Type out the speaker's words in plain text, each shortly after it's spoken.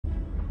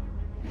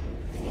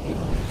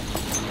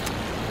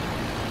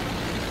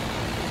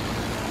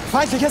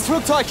Feindliches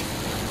Flugzeug!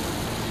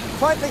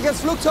 Feindliches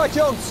Flugzeug,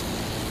 Jungs!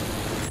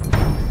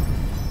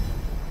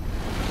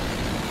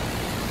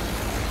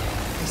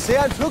 Ich sehe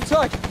ein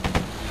Flugzeug!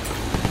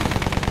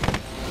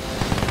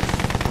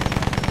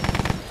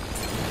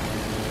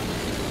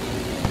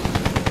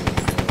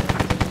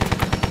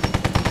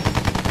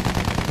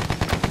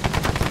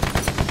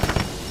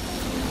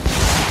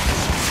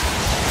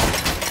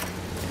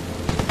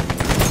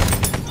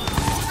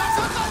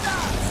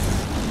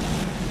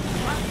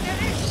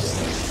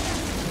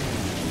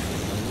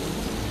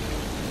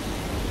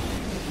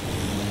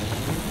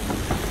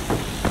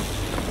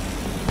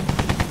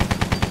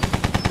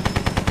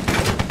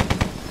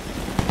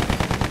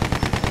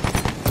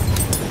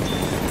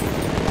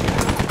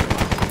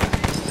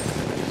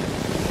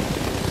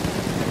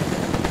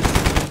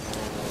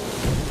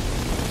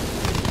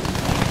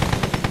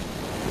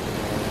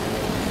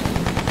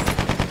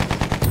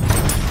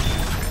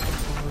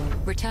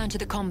 Return to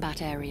the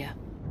combat area.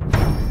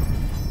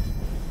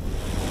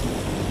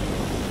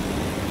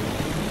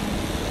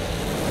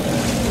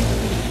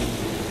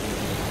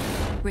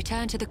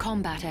 Return to the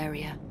combat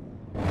area.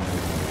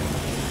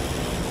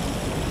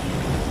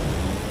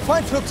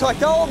 Feindflugzeug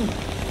da oben!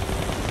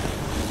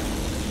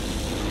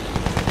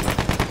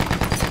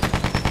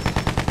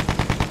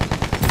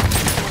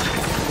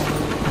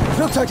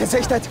 Flugzeug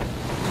gesichtet!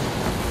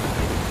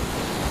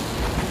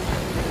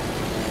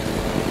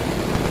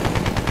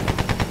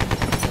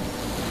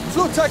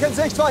 Flugzeug in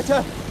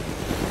Sichtweite!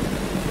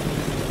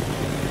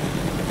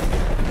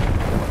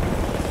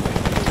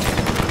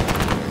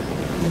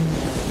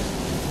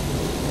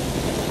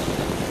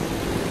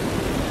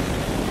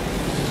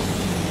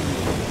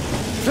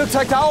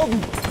 Flugzeug da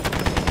oben!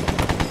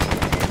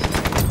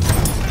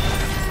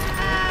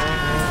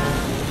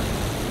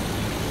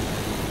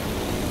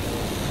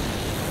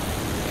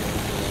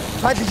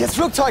 Feindliches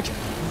Flugzeug!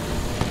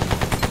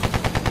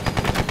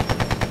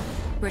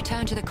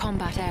 Return to the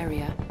combat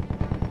area.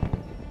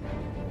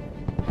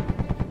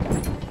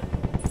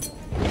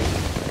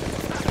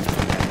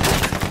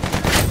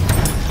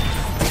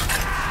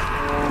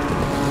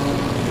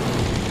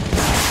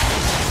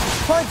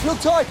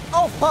 Feindflugzeug!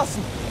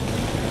 Aufpassen!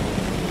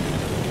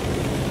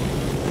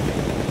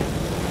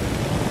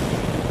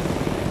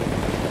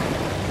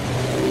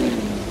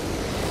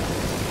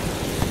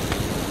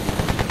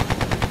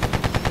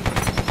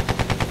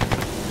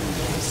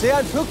 Ich sehe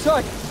ein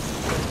Flugzeug!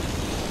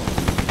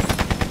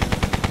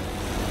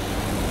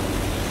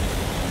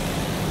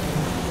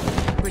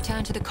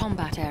 Return to the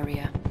combat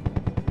area.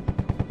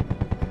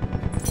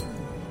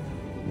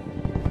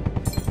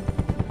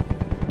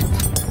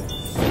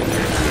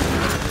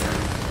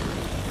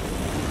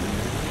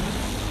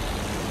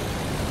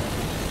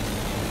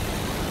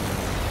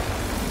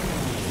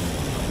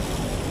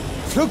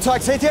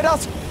 Flugzeug, seht ihr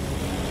das?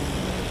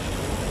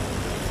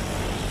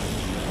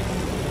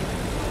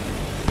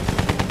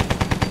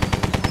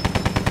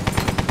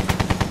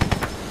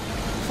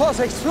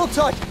 Vorsicht,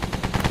 Flugzeug!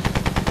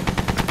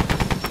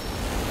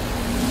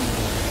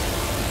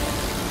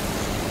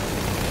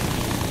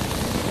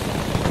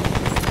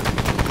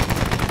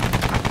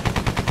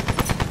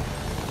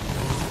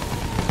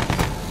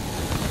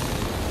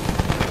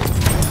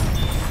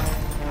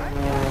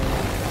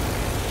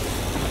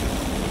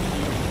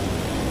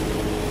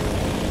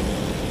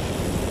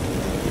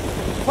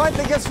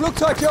 Feindliches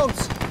Flugzeug,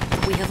 Jungs!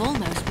 We have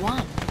almost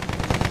won.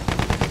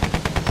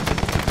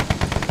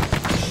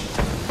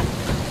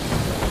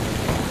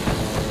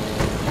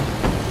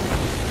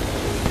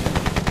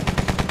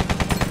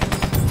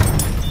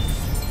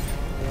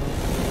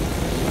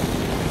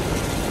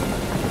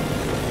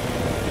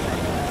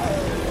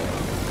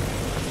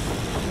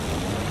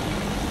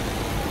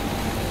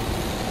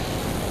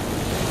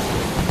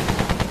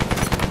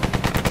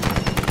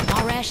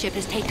 Our airship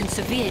has taken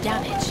severe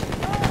damage.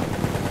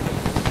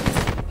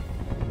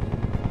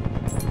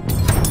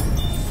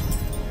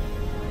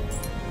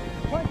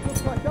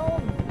 Feindflugzeug da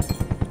oben!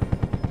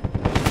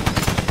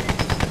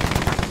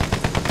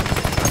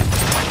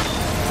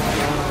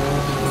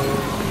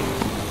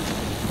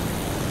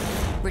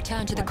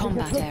 Return to the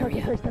combat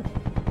area.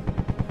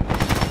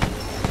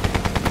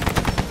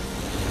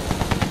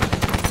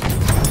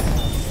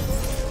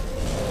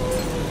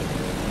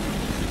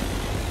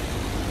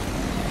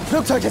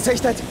 Flugzeug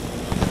gesichtet!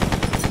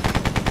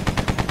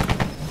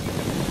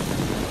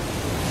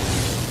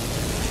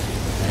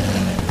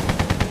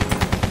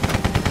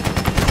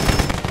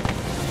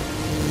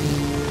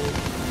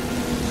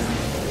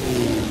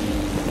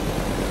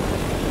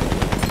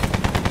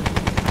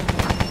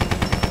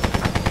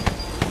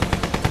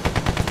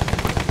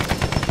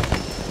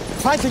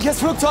 Feindliches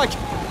Flugzeug!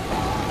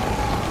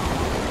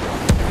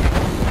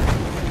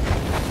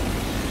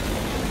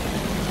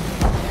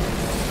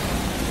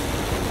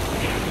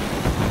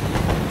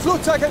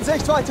 Flugzeug in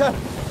Sichtweite!